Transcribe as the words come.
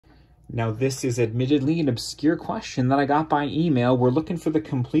Now this is admittedly an obscure question that I got by email. We're looking for the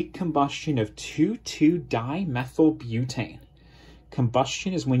complete combustion of 2,2-dimethylbutane.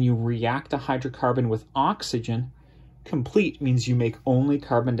 Combustion is when you react a hydrocarbon with oxygen. Complete means you make only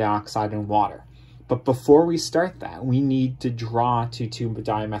carbon dioxide and water. But before we start that, we need to draw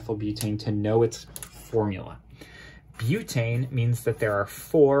 2,2-dimethylbutane to know its formula. Butane means that there are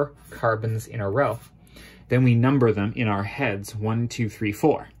 4 carbons in a row. Then we number them in our heads, 1, 2, 3,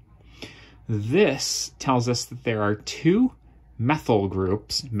 4. This tells us that there are 2 methyl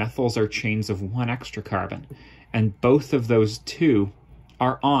groups. Methyls are chains of 1 extra carbon, and both of those 2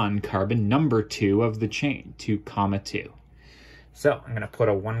 are on carbon number 2 of the chain, 2, 2. So I'm going to put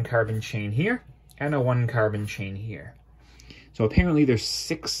a 1 carbon chain here and a 1 carbon chain here. So apparently there's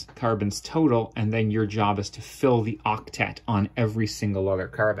 6 carbons total, and then your job is to fill the octet on every single other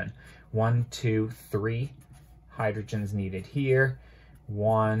carbon. 1, 2, 3 hydrogens needed here.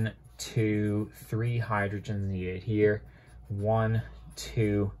 1, 2, 3 hydrogens needed here. 1,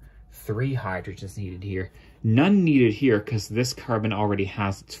 2, 3 hydrogens needed here. None needed here because this carbon already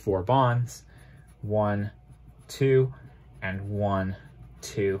has its 4 bonds. 1, 2, and 1,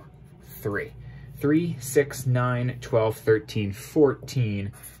 2, 3. 3, 6, 9, 12, 13,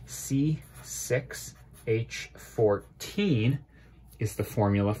 14. C6H14 is the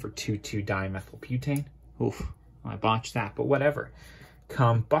formula for 2,2-dimethylbutane. Oof, I botched that, but whatever.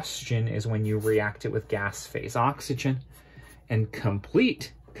 Combustion is when you react it with gas phase oxygen, and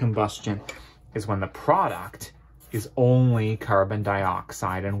complete combustion is when the product is only carbon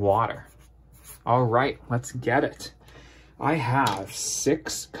dioxide and water. All right, let's get it. I have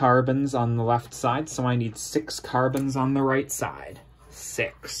 6 carbons on the left side, so I need 6 carbons on the right side.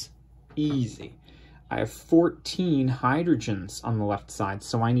 6. Easy. I have 14 hydrogens on the left side,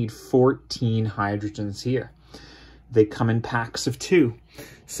 so I need 14 hydrogens here. They come in packs of 2,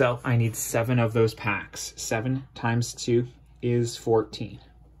 so I need 7 of those packs. 7 times 2 is 14.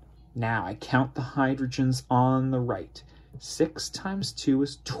 Now I count the hydrogens on the right. 6 times 2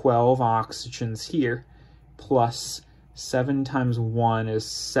 is 12 oxygens here, plus 7 times 1 is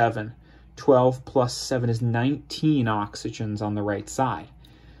 7. 12 plus 7 is 19 oxygens on the right side.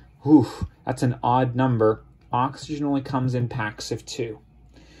 Whew, that's an odd number. Oxygen only comes in packs of 2.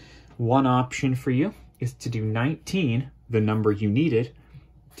 One option for you is to do 19, the number you needed,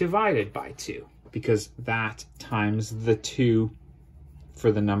 divided by 2, because that times the 2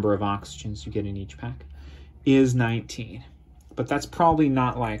 for the number of oxygens you get in each pack is 19. But that's probably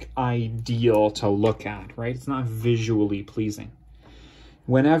not like ideal to look at, right? It's not visually pleasing.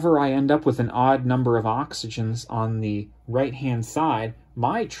 Whenever I end up with an odd number of oxygens on the right-hand side,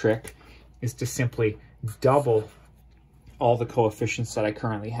 my trick is to simply double all the coefficients that I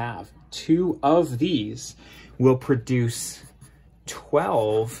currently have. 2 of these will produce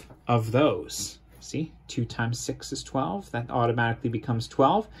 12 of those. See, 2 times 6 is 12. That automatically becomes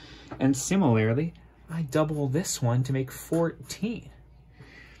 12. And similarly, I double this one to make 14.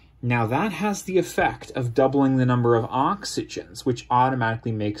 Now that has the effect of doubling the number of oxygens, which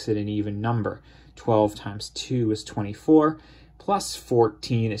automatically makes it an even number. 12 times 2 is 24, plus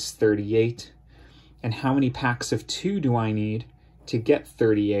 14 is 38. And how many packs of 2 do I need to get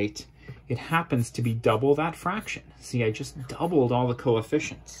 38? It happens to be double that fraction. See, I just doubled all the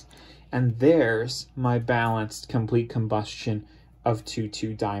coefficients. And there's my balanced complete combustion of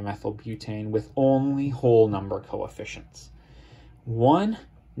 2,2-dimethylbutane with only whole number coefficients. 1,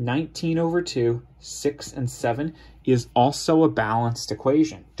 19 over 2, 6, and 7 is also a balanced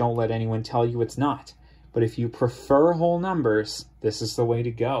equation. Don't let anyone tell you it's not. But if you prefer whole numbers, this is the way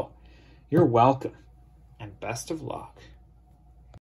to go. You're welcome, and best of luck.